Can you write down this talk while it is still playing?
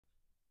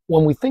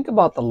When we think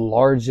about the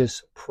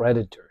largest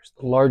predators,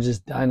 the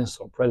largest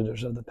dinosaur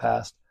predators of the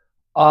past,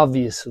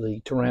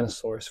 obviously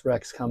Tyrannosaurus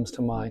Rex comes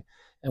to mind.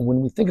 And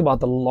when we think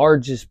about the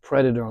largest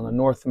predator on the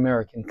North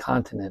American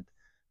continent,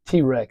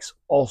 T-Rex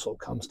also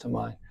comes to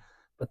mind.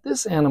 But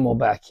this animal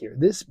back here,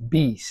 this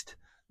beast,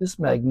 this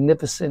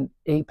magnificent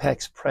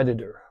apex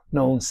predator,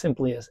 known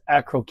simply as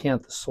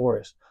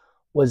Acrocanthosaurus,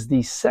 was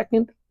the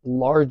second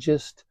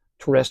largest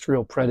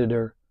terrestrial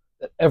predator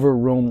that ever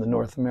roamed the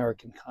North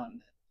American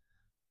continent.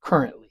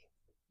 Currently,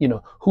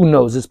 who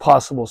knows? It's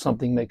possible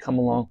something may come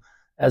along.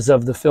 As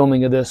of the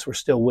filming of this, we're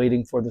still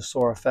waiting for the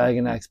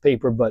Saurophaganax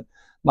paper, but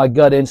my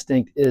gut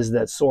instinct is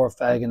that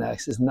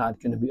Saurophaganax is not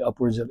going to be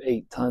upwards of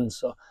 8 tons.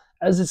 So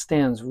as it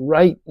stands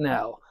right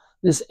now,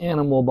 this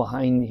animal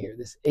behind me here,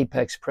 this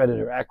apex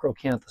predator,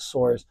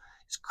 Acrocanthosaurus,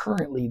 is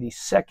currently the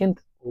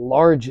second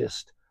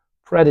largest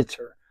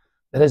predator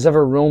that has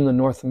ever roamed the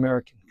North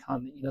American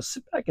continent.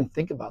 Sit back and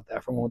think about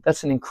that for a moment.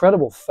 That's an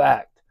incredible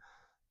fact.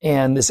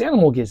 And this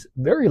animal gets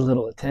very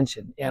little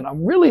attention. And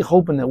I'm really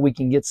hoping that we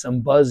can get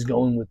some buzz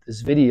going with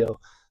this video,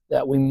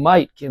 that we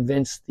might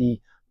convince the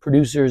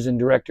producers and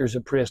directors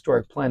of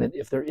Prehistoric Planet,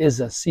 if there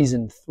is a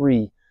season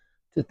 3,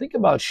 to think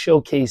about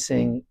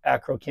showcasing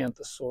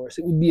Acrocanthosaurus.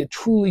 It would be a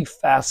truly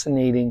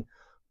fascinating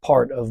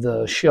part of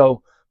the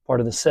show, part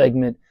of the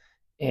segment.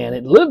 And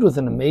it lived with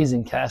an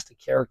amazing cast of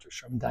characters,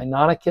 from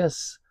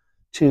Deinonychus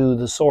to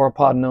the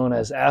sauropod known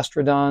as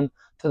Astrodon,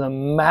 to the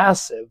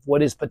massive,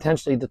 what is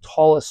potentially the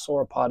tallest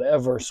sauropod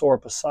ever,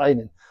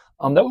 Sauroposeidon.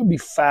 That would be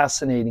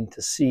fascinating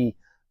to see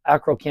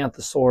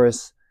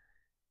Acrocanthosaurus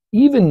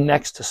even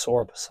next to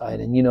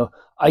Sauroposeidon.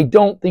 I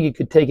don't think it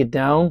could take it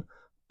down,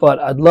 but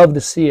I'd love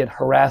to see it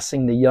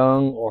harassing the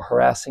young, or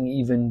harassing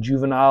even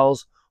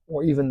juveniles,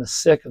 or even the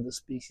sick of the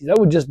species. That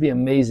would just be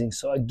amazing.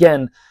 So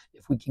again,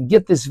 if we can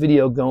get this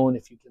video going,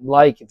 if you can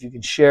if you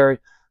can share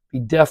it, be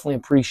definitely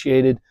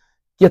appreciated.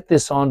 Get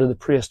this onto the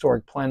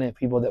Prehistoric Planet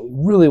people, that we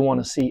really want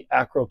to see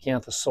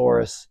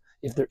Acrocanthosaurus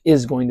if there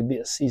is going to be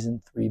a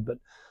season 3. But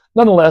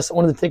nonetheless, I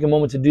wanted to take a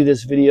moment to do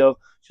this video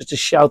just to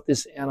shout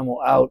this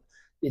animal out.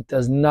 It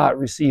does not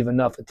receive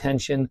enough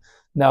attention.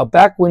 Now,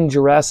 back when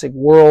Jurassic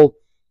World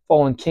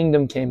Fallen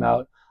Kingdom came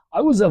out,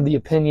 I was of the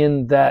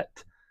opinion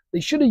that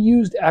they should have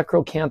used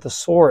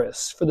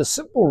Acrocanthosaurus, for the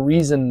simple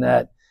reason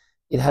that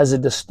it has a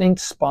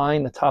distinct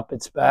spine atop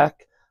its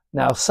back.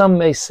 Now, some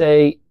may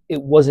say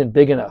it wasn't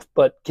big enough,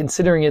 but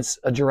considering it's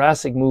a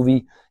Jurassic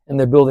movie and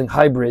they're building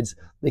hybrids,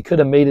 they could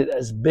have made it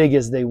as big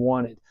as they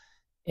wanted.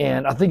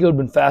 And I think it would have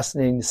been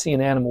fascinating to see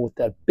an animal with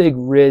that big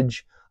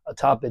ridge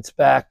atop its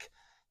back.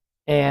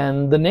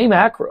 And the name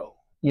Acro,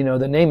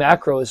 the name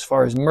Acro, as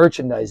far as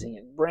merchandising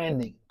and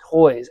branding,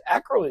 toys,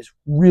 Acro is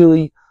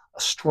really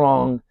a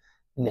strong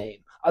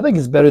name. I think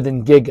it's better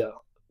than Giga,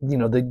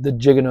 the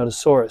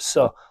Giganotosaurus.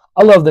 So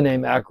I love the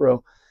name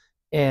Acro.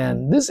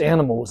 And this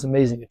animal was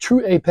amazing. A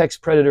true apex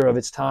predator of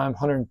its time,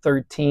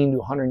 113 to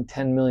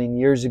 110 million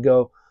years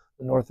ago,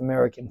 the North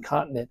American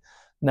continent.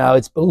 Now,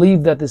 it's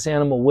believed that this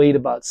animal weighed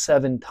about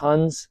 7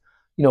 tons.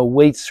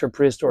 Weights for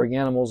prehistoric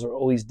animals are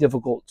always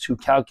difficult to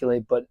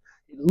calculate, but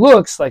it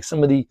looks like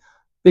some of the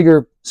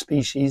bigger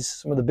species,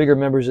 some of the bigger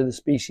members of the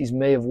species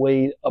may have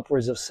weighed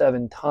upwards of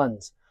 7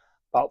 tons,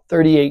 about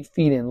 38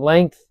 feet in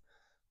length.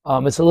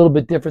 It's a little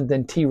bit different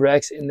than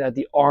T-Rex in that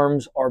the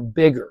arms are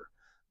bigger.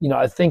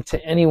 I think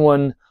to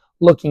anyone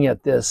looking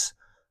at this,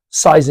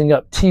 sizing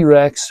up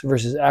T-Rex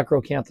versus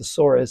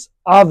Acrocanthosaurus,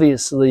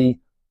 obviously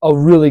a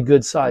really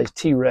good sized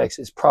T-Rex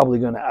is probably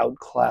going to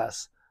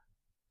outclass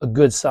a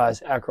good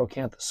sized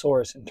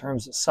Acrocanthosaurus in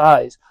terms of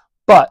size.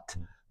 But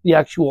the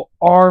actual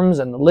arms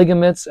and the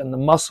ligaments and the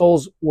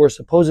muscles were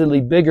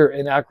supposedly bigger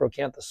in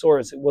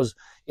Acrocanthosaurus.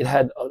 It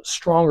had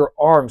stronger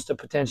arms to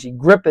potentially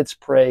grip its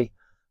prey,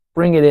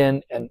 bring it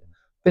in, and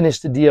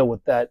finish the deal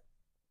with that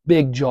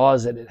big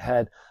jaws that it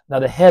had. Now,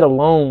 the head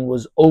alone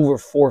was over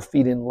 4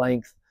 feet in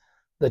length.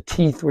 The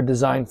teeth were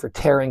designed for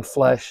tearing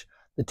flesh.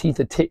 The teeth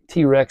of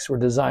T-Rex were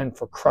designed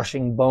for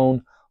crushing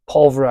bone,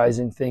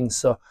 pulverizing things.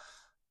 So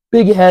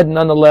big head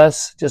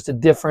nonetheless, just a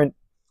different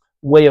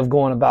way of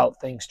going about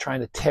things,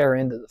 trying to tear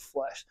into the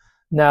flesh.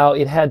 Now,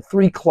 it had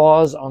 3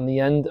 claws on the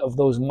end of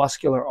those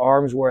muscular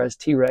arms, whereas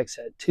T-Rex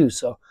had 2.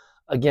 So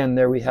again,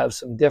 there we have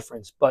some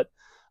difference. But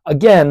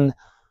again,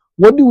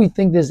 what do we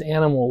think this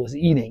animal was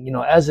eating?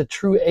 As a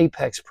true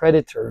apex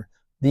predator,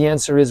 the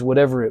answer is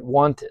whatever it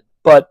wanted.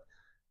 But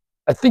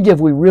I think if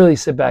we really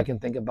sit back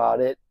and think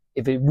about it,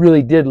 if it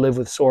really did live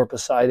with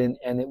Sauroposeidon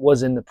and it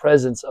was in the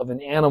presence of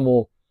an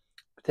animal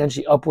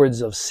potentially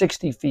upwards of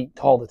 60 feet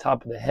tall, the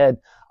top of the head,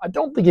 I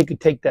don't think it could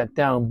take that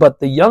down. But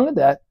the young of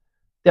that,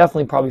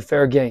 definitely probably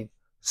fair game.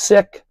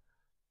 Sick,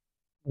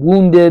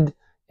 wounded,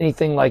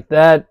 anything like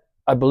that,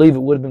 I believe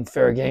it would have been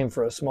fair game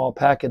for a small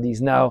pack of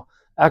these. Now,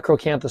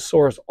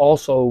 Acrocanthosaurus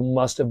also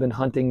must have been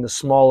hunting the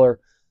smaller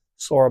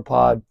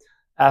sauropod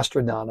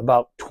Astrodon,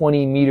 about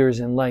 20 meters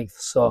in length.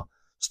 So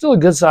still a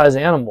good size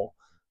animal.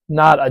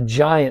 Not a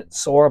giant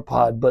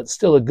sauropod, but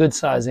still a good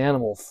size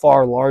animal,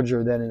 far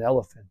larger than an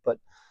elephant. But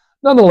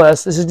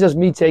nonetheless, this is just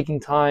me taking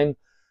time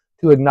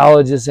to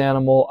acknowledge this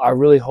animal. I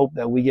really hope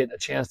that we get a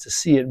chance to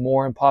see it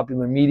more in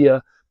popular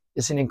media.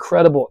 It's an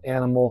incredible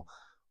animal.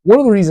 One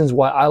of the reasons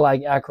why I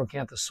like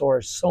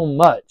Acrocanthosaurus so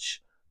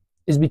much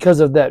is because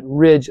of that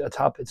ridge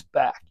atop its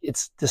back.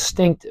 It's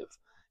distinctive.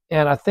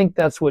 And I think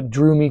that's what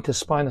drew me to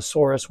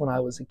Spinosaurus when I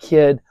was a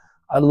kid.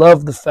 I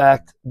love the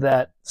fact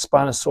that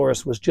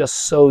Spinosaurus was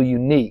just so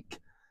unique.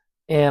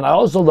 And I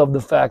also love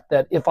the fact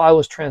that if I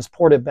was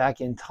transported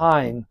back in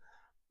time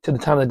to the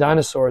time of the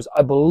dinosaurs,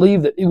 I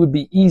believe that it would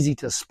be easy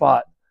to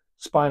spot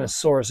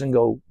Spinosaurus and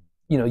go,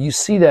 you know, you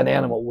see that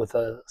animal with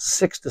a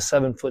 6 to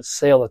 7 foot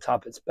sail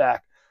atop its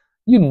back,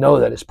 you know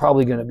that it's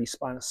probably going to be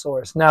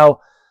Spinosaurus. Now,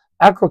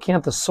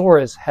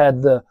 Acrocanthosaurus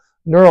had the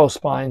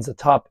neurospines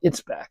atop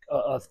its back,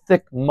 a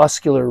thick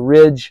muscular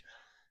ridge,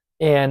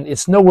 and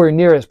it's nowhere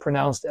near as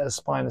pronounced as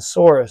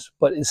Spinosaurus,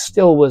 but it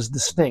still was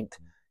distinct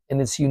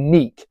and it's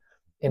unique,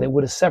 and it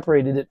would have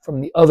separated it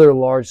from the other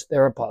large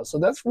theropods. So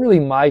that's really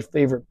my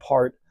favorite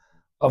part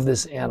of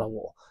this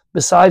animal.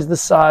 Besides the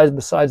size,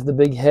 besides the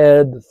big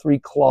head, the 3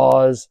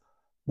 claws,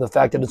 the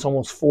fact that it's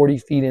almost 40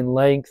 feet in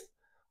length,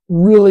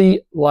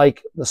 really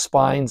like the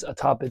spines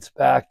atop its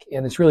back,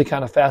 and it's really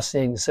kind of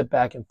fascinating to sit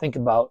back and think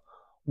about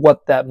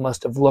what that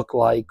must have looked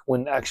like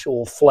when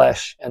actual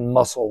flesh and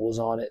muscle was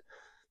on it.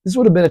 This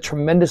would have been a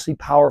tremendously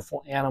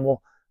powerful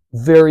animal,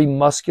 very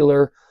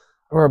muscular.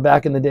 I remember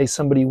back in the day,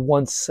 somebody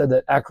once said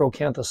that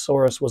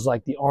Acrocanthosaurus was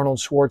like the Arnold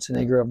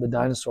Schwarzenegger of the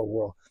dinosaur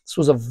world. This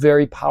was a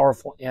very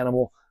powerful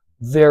animal,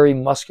 very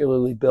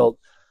muscularly built.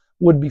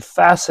 Would be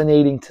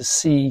fascinating to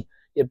see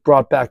it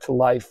brought back to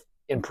life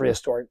in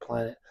Prehistoric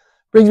Planet.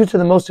 Brings me to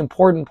the most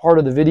important part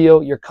of the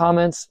video, your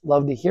comments.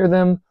 Love to hear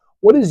them.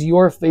 What is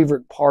your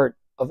favorite part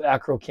of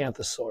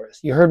Acrocanthosaurus?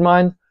 You heard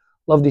mine.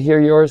 Love to hear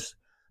yours.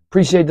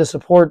 Appreciate the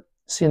support.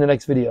 See you in the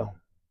next video.